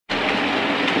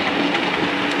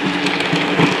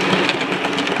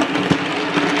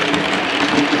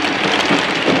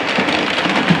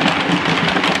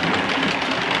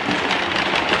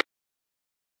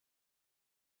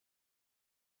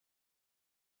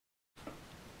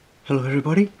Hello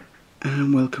everybody,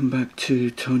 and welcome back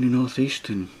to Tony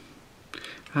Northeastern,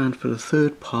 and for the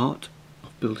third part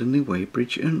of building the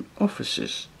weighbridge and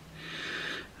offices.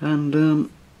 And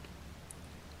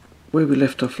where we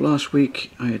left off last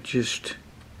week, I had just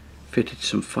fitted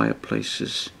some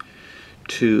fireplaces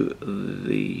to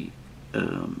the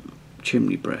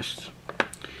chimney breasts,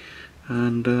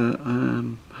 and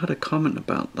had a comment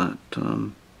about that.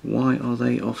 Why are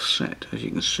they offset? As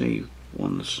you can see,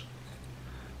 one's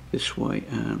this way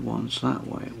and one's that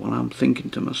way. Well, I'm thinking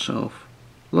to myself,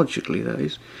 logically that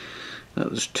is, that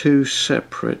there's two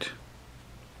separate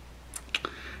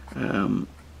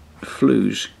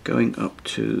flues going up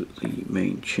to the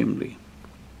main chimney,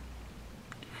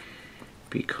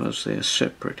 because they're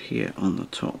separate here on the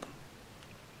top.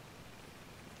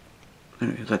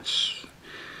 Anyway, that's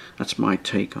my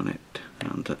take on it,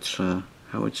 and that's how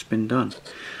it's been done.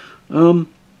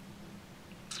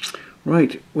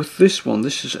 Right, with this one,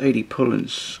 this is 80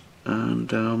 pull-ins,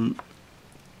 and I'm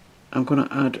going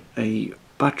to add a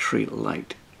battery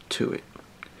light to it,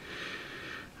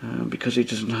 because it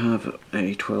doesn't have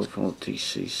a 12 volt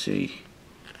DCC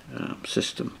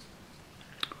system,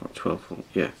 or 12 volt,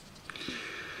 yeah.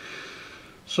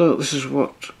 So this is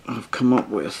what I've come up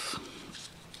with.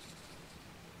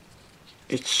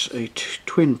 It's a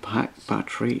twin pack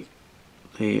battery.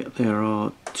 There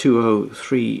are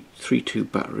 20332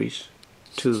 batteries,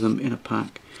 two of them in a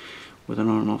pack with an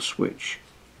on and off switch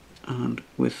and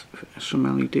with some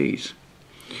LEDs.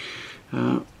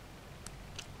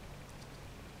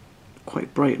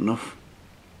 Quite bright enough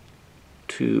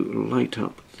to light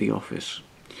up the office.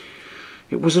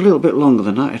 It was a little bit longer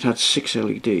than that. It had 6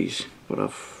 LEDs, but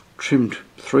I've trimmed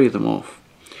 3 of them off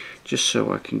just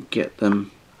so I can get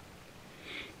them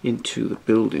into the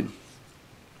building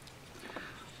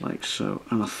like so,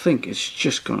 and I think it's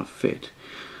just gonna fit.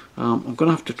 I'm gonna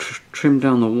have to trim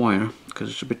down the wire because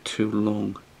it's a bit too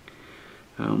long,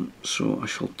 so I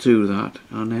shall do that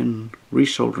and then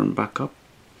resolder them back up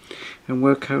and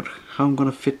work out how I'm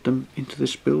gonna fit them into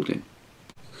this building.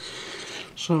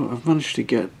 So I've managed to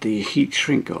get the heat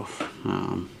shrink off.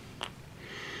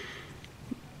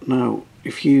 Now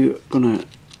if you're gonna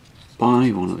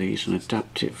buy one of these and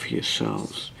adapt it for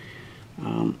yourselves,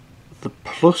 the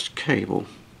plus cable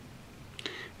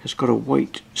has got a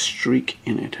white streak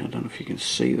in it. I don't know if you can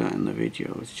see that in the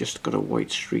video. It's just got a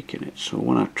white streak in it, so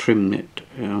when I trim it,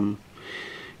 it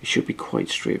should be quite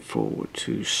straightforward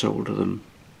to solder them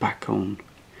back on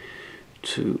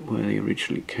to where they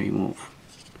originally came off.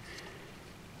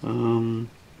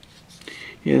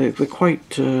 Yeah, they're quite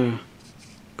good,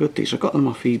 these. I got them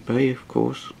off eBay, of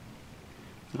course.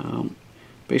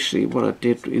 Basically what I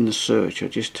did in the search, I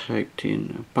just typed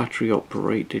in a battery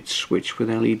operated switch with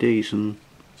LEDs and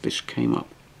this came up.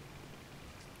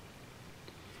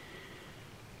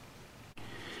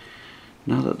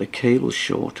 Now that the cable's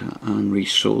shorter and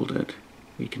resoldered,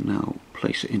 we can now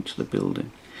place it into the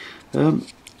building. I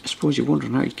suppose you're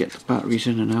wondering how you get the batteries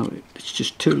in and out. It's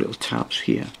just 2 little tabs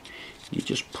here. You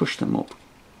just push them up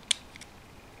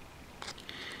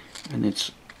and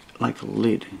it's like a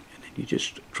lid, and then you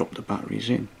just drop the batteries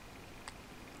in.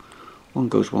 One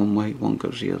goes one way, one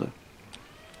goes the other,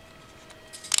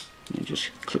 and it just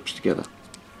clips together.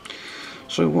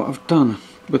 So what I've done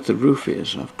with the roof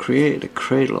is I've created a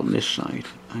cradle on this side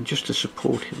and just a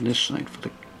support on this side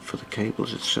for the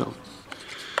cables itself.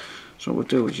 So what we'll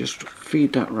do is just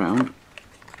feed that round,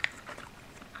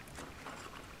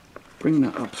 bring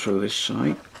that up through this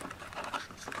side.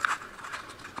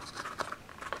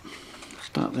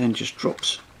 That then just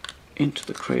drops into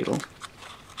the cradle.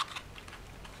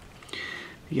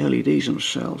 The LEDs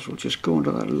themselves will just go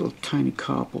under that little tiny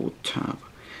cardboard tab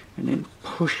and then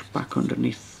push back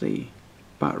underneath the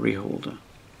battery holder.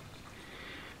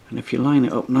 And if you line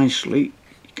it up nicely,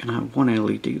 you can have one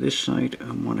LED this side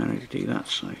and one LED that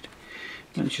side.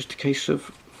 And it's just a case of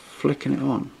flicking it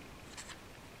on.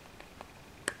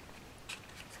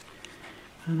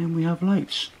 And then we have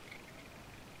lights.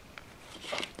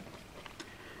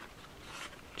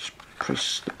 Just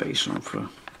press the base on to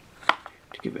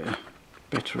give it a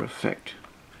better effect.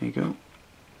 There you go.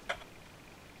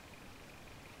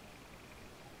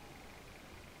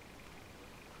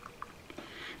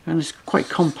 And it's quite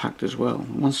compact as well.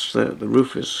 Once the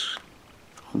roof is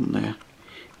on there,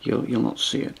 you'll not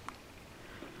see it.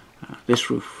 This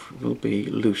roof will be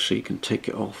loose, so you can take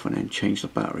it off and then change the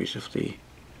batteries if the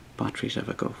batteries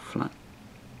ever go flat.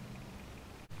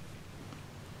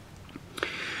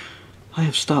 I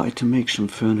have started to make some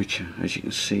furniture, as you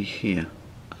can see here,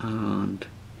 and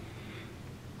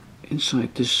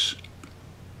inside this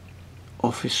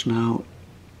office now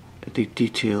the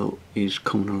detail is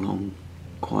coming along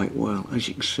quite well. As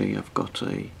you can see, I've got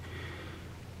a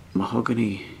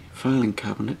mahogany filing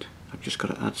cabinet. I've just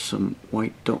got to add some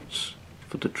white dots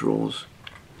for the drawers.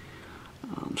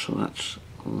 So that's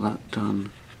that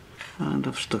done, and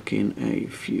I've stuck in a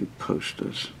few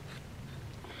posters.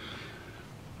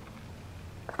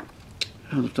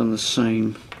 And I've done the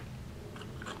same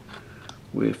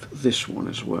with this one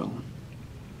as well,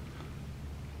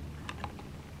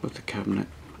 with the cabinet,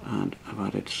 and I've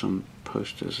added some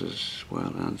posters as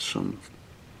well and some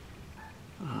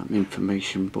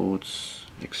information boards,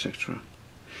 etc.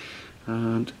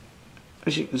 And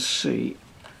as you can see,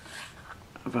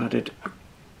 I've added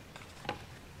a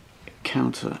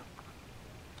counter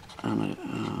and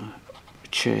a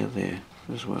chair there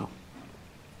as well.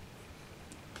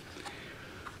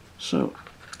 So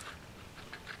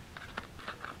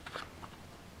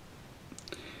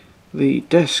the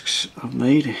desks I've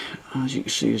made, as you can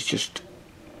see, is just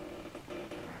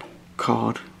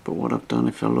card, but what I've done,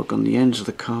 if I look on the ends of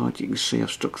the card, you can see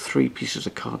I've stuck 3 pieces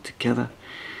of card together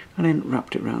and then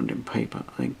wrapped it round in paper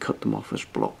and then cut them off as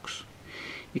blocks.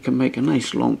 You can make a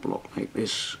nice long block like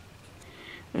this,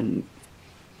 and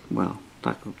well,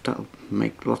 that'll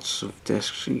make lots of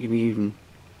desks. You can even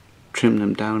trim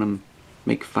them down and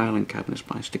make filing cabinets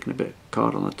by sticking a bit of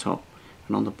card on the top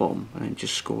and on the bottom and then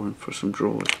just scoring for some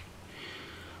drawers.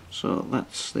 So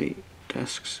that's the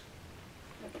desks.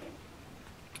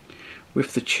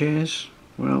 With the chairs,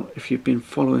 well, if you've been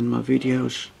following my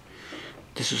videos,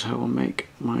 this is how I make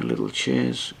my little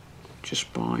chairs,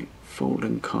 just by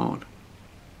folding card.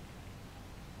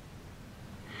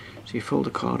 So you fold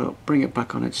the card up, bring it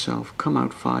back on itself, come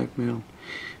out 5mm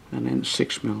and then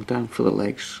 6mm down for the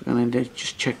legs, and then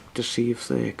just check to see if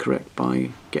they're correct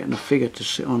by getting a figure to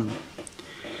sit on them.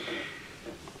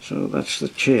 So that's the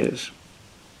chairs.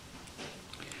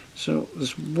 So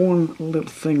there's one little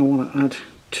thing I want to add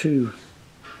to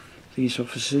these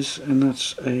offices, and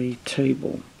that's a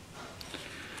table.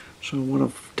 So what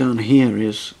I've done here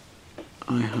is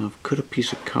I have cut a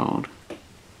piece of card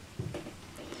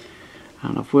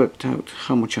and I've worked out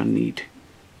how much I need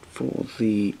for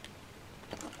the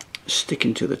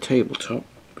sticking to the tabletop,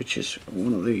 which is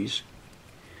one of these.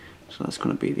 So that's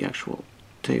going to be the actual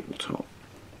tabletop,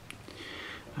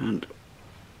 and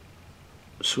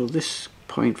so this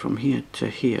point from here to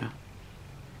here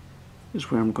is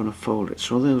where I'm going to fold it.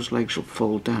 So those legs will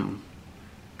fold down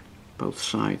both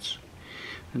sides,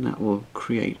 and that will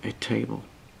create a table.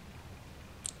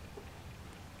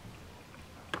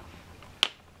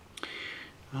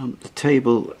 The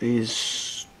table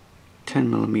is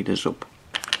 10mm up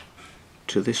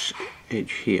to this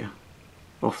edge here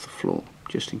off the floor,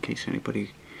 just in case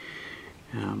anybody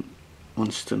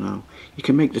wants to know. You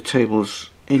can make the tables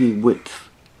any width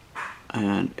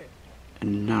and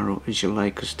narrow as you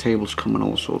like, because tables come in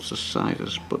all sorts of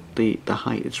sizes, but the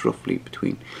height is roughly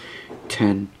between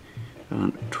 10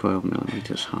 and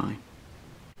 12mm high.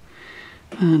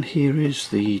 And here is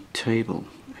the table.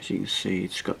 As you can see,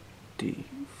 it's got the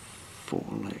 4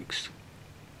 legs,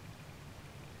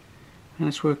 and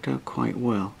it's worked out quite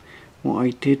well. What I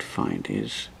did find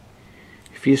is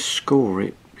if you score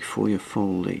it before you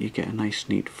fold it, you get a nice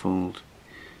neat fold.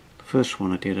 The first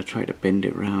one I did, I tried to bend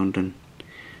it round and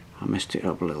I messed it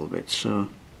up a little bit, so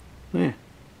there,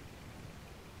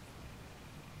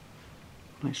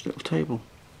 nice little table.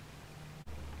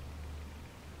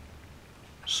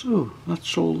 So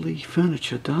that's all the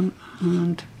furniture done,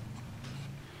 and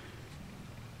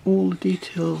all the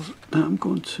details that I'm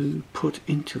going to put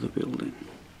into the building.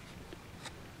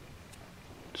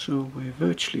 So we're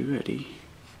virtually ready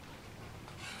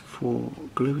for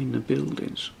gluing the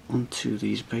buildings onto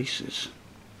these bases.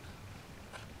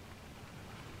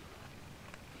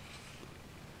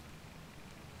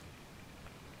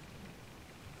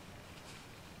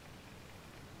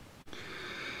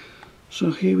 So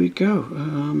here we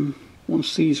go.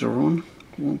 Once these are on,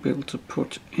 you won't be able to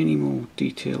put any more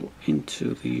detail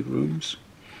into the rooms,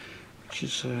 which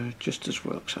is just as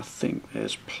well, because I think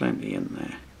there's plenty in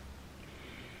there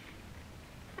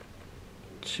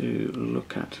to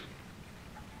look at.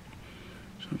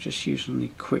 So I'm just using the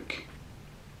quick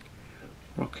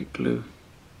rocket glue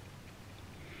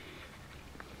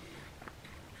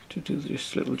to do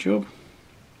this little job.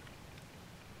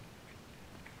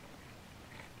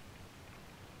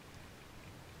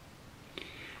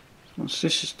 Once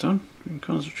this is done, we can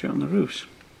concentrate on the roofs.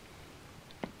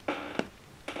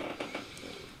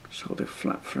 Just hold it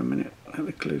flat for a minute, let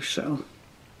the glue settle,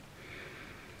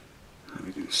 and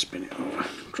we can spin it over,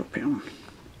 drop it on.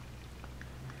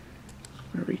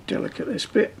 Very delicate this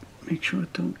bit, make sure I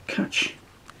don't catch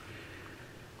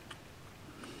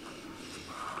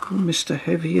Mr.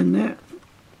 Heavy in there.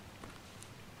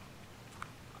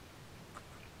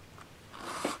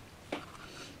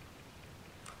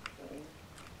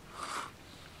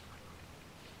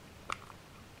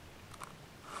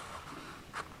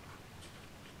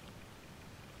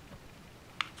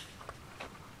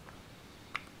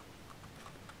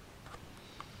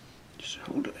 Just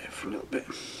hold it there for a little bit.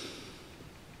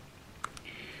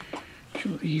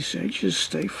 Sure these edges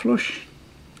stay flush.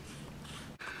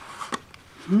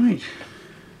 Right.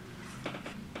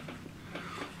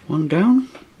 One down,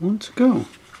 one to go.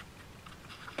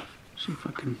 See if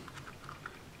I can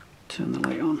turn the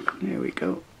light on. There we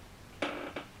go.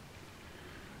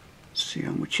 See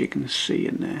how much you can see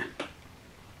in there.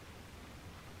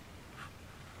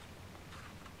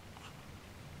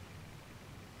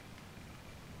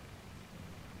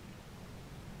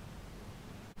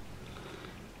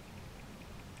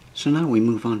 So now we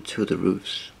move on to the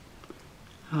roofs.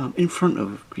 In front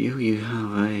of you, you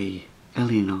have a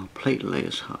N.E.R plate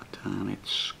layers hut, and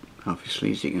it's obviously,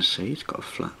 as you can see, it's got a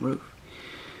flat roof.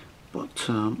 But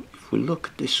if we look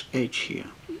at this edge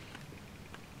here, it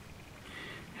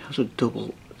has a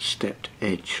double stepped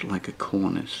edge like a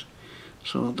cornice.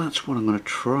 So that's what I'm going to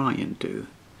try and do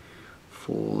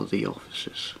for the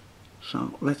offices.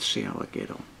 So let's see how I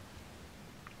get on.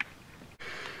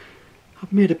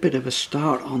 I've made a bit of a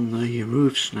start on the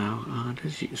roofs now, and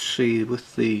as you can see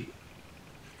with the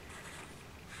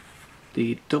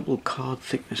double card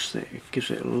thickness there, it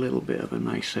gives it a little bit of a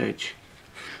nice edge.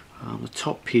 The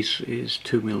top piece is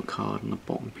 2mm card and the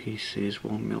bottom piece is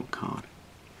 1mm card.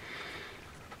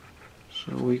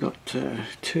 So we got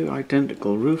two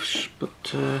identical roofs,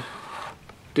 but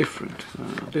different.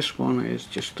 This one is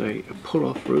just a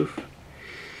pull-off roof,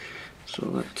 so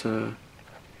that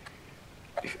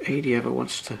if AD ever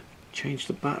wants to change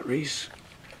the batteries,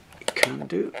 it can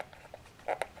do.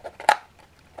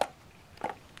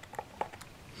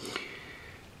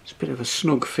 It's a bit of a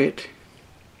snug fit.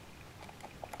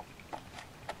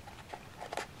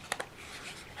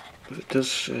 But it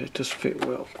does fit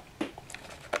well.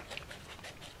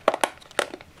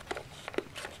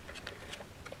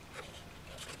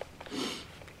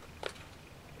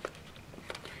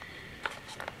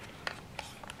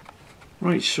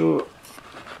 Right, so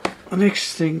the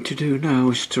next thing to do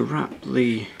now is to wrap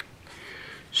the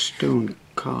stone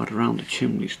card around the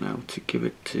chimneys now to give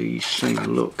it the same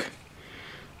look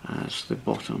as the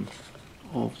bottom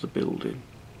of the building.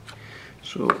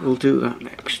 So we'll do that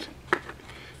next.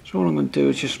 So all I'm going to do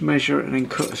is just measure and then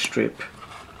cut a strip,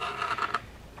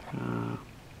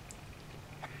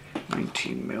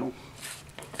 19mm.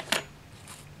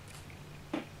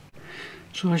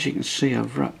 So as you can see,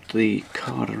 I've wrapped the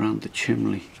card around the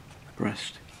chimney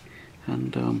breast,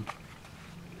 and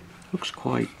looks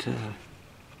quite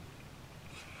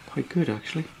good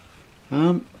actually.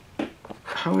 How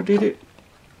I did it?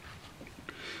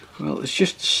 Well, it's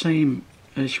just the same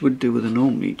as you would do with a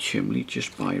normal chimney,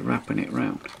 just by wrapping it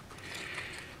round.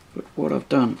 But what I've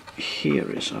done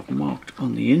here is I've marked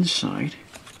on the inside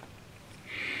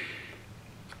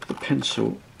the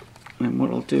pencil, and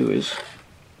what I'll do is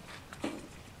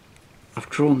I've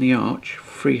drawn the arch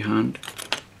freehand,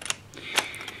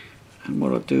 and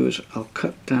what I'll do is I'll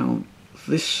cut down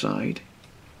this side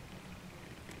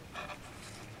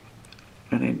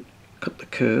and then cut the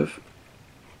curve.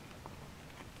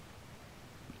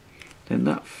 Then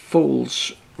that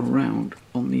folds around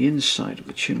on the inside of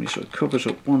the chimney, so it covers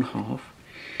up one half,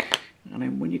 and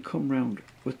then when you come round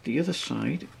with the other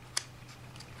side,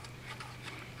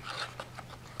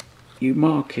 you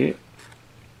mark it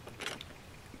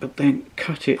but then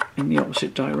cut it in the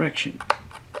opposite direction.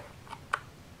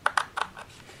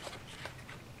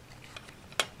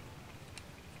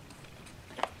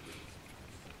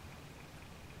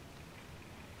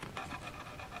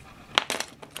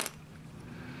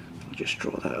 I'll just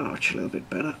draw that arch a little bit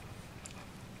better.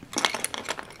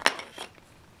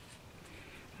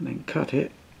 And then cut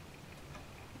it,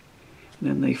 and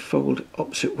then they fold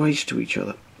opposite ways to each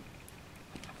other.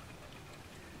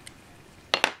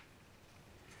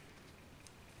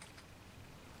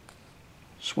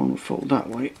 This one will fold that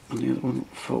way and the other one will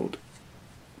fold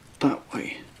that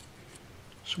way.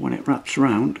 So when it wraps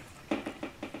around,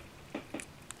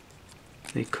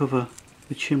 they cover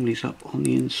the chimneys up on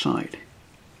the inside.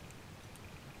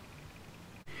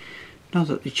 Now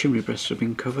that the chimney breasts have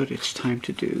been covered, it's time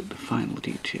to do the final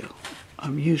detail.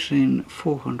 I'm using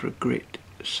 400 grit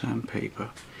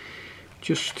sandpaper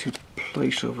just to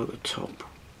place over the top.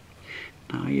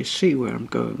 Now you see where I'm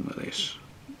going with this.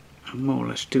 I'm more or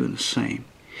less doing the same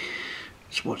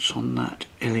as what's on that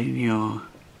N.E.R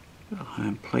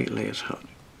plate layers hut.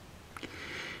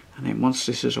 And then once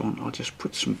this is on, I'll just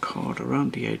put some card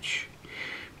around the edge,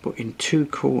 but in two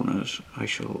corners I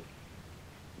shall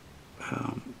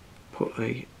put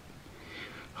a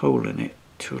hole in it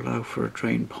to allow for a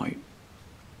drain pipe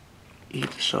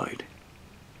either side.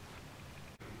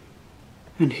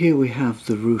 And here we have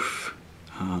the roof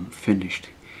finished.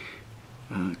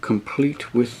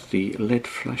 complete with the lead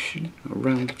flashing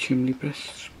around the chimney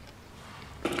breasts.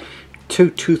 2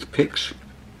 toothpicks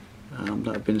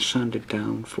that have been sanded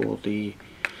down for the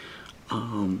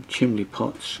chimney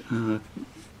pots.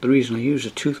 The reason I use the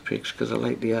toothpicks because I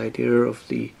like the idea of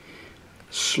the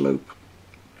slope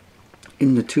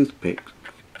in the toothpick,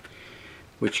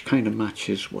 which kind of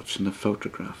matches what's in the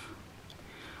photograph.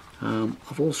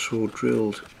 I've also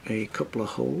drilled a couple of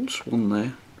holes, one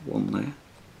there, one there.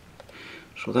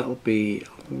 So that'll be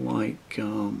like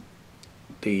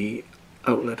the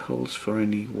outlet holes for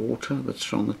any water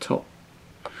that's on the top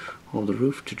of the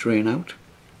roof to drain out.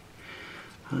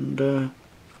 And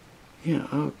yeah,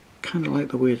 I kind of like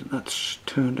the way that that's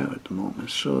turned out at the moment.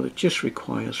 So it just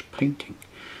requires painting,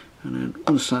 and then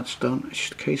once that's done, it's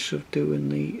just a case of doing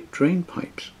the drain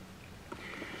pipes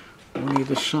on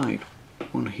either side.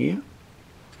 One here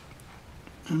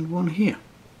and one here.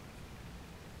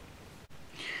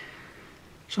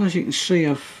 So as you can see,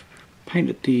 I've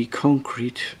painted the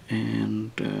concrete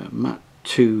and matte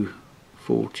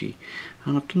 240,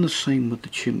 and I've done the same with the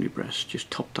chimney breast,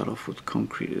 just topped that off with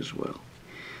concrete as well.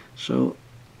 So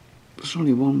there's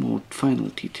only one more final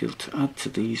detail to add to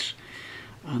these,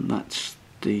 and that's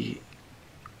the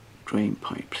drain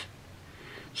pipes.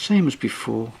 Same as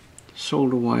before,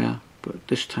 solder wire, but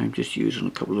this time just using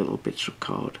a couple of little bits of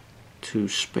card to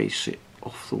space it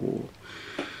off the wall.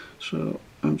 So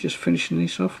I'm just finishing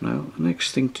this off now. The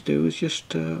next thing to do is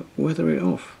just weather it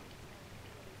off.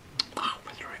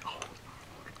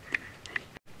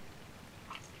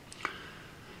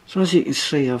 So as you can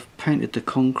see, I've painted the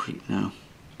concrete now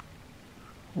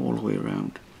all the way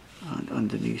around and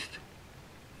underneath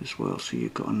as well, so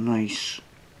you've got a nice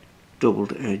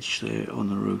doubled edge there on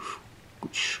the roof,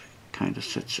 which kind of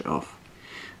sets it off.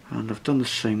 And I've done the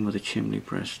same with the chimney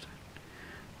breast.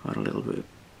 I had a little bit of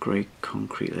grey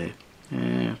concrete there.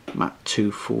 Matte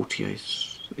 240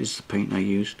 is the paint I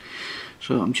used.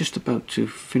 So I'm just about to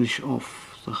finish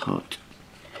off the hut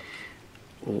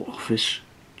or office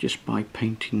just by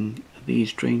painting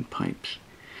these drain pipes.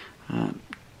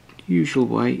 Usual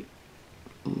way,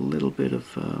 a little bit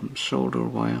of solder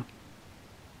wire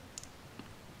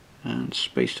and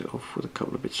spaced it off with a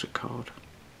couple of bits of card.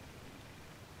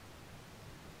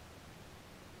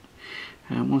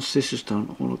 And once this is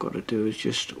done, all I've got to do is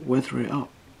just weather it up.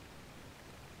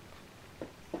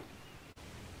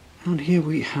 And here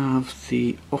we have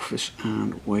the office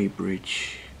and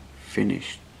weighbridge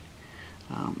finished.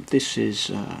 This is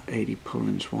 80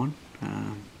 pullins one.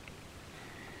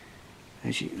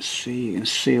 As you can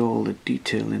see all the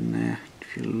detail in there.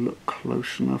 If you look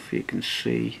close enough, you can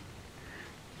see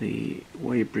the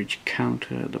weighbridge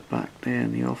counter at the back there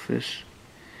in the office,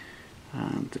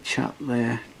 and the chap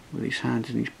there with his hands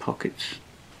in his pockets,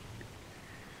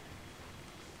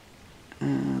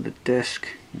 the desk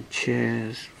and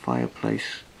chairs,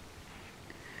 fireplace,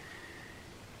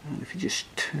 and if you just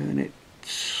turn it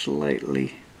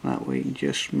slightly that way, you can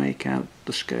just make out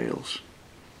the scales.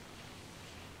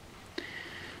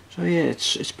 So yeah,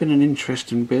 it's been an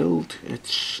interesting build.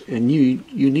 It's a new,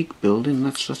 unique building,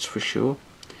 that's for sure.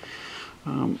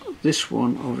 This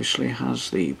one obviously has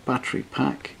the battery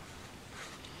pack.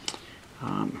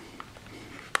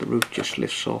 The roof just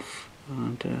lifts off,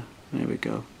 and there we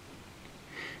go.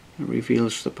 It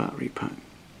reveals the battery pack.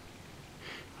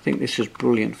 I think this is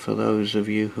brilliant for those of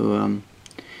you who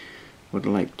would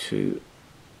like to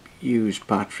use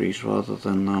batteries rather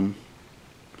than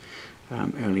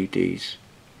LEDs.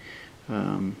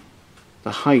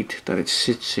 The height that it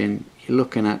sits in, you're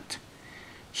looking at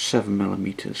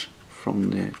 7mm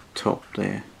from the top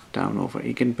there down over.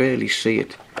 You can barely see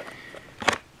it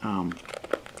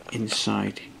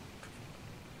inside.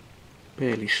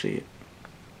 Barely see it.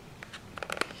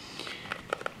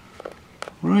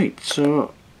 Right,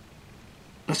 so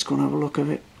let's go and have a look at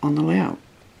it on the layout.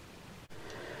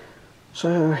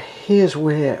 So here's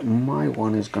where my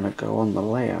one is going to go on the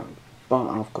layout, but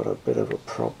I've got a bit of a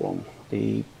problem.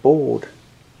 The board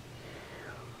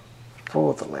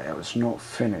for the layout is not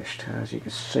finished. As you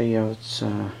can see, it's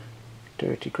a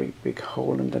dirty great big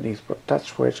hole underneath, but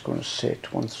that's where it's going to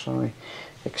sit once I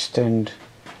extend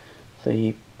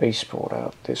the baseboard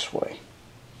out this way.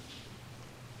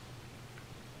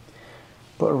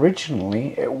 But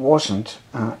originally it wasn't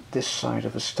at this side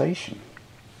of the station.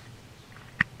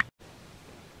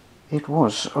 It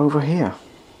was over here.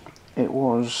 It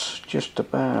was just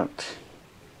about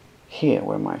here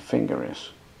where my finger is.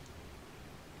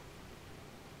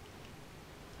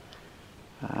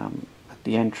 At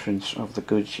the entrance of the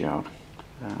goods yard,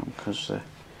 because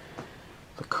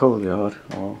the coal yard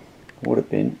would have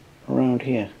been around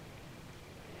here.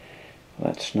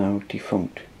 That's now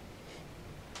defunct.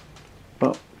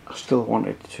 but I still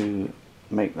wanted to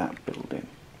make that building.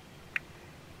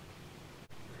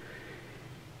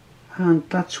 And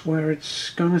that's where it's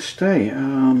gonna stay.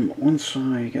 Once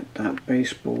I get that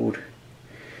baseboard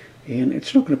in,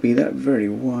 it's not going to be that very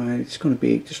wide, it's going to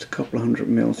be just a couple of 100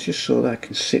 mils, just so that I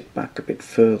can sit back a bit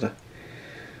further,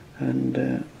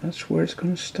 and that's where it's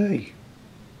going to stay.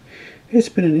 It's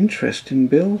been an interesting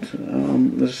build.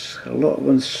 There's a lot of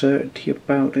uncertainty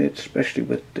about it, especially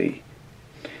with the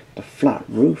flat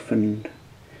roof and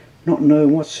not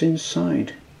knowing what's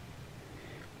inside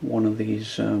one of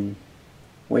these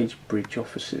weighbridge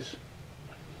offices.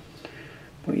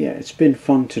 But yeah, it's been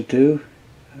fun to do,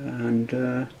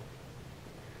 and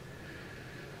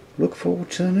look forward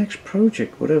to the next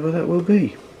project, whatever that will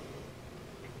be.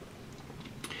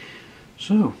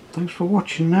 So, thanks for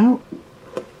watching now,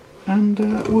 and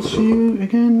we'll see you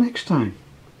again next time.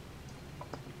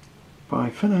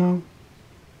 Bye for now.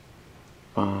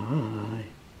 Bye.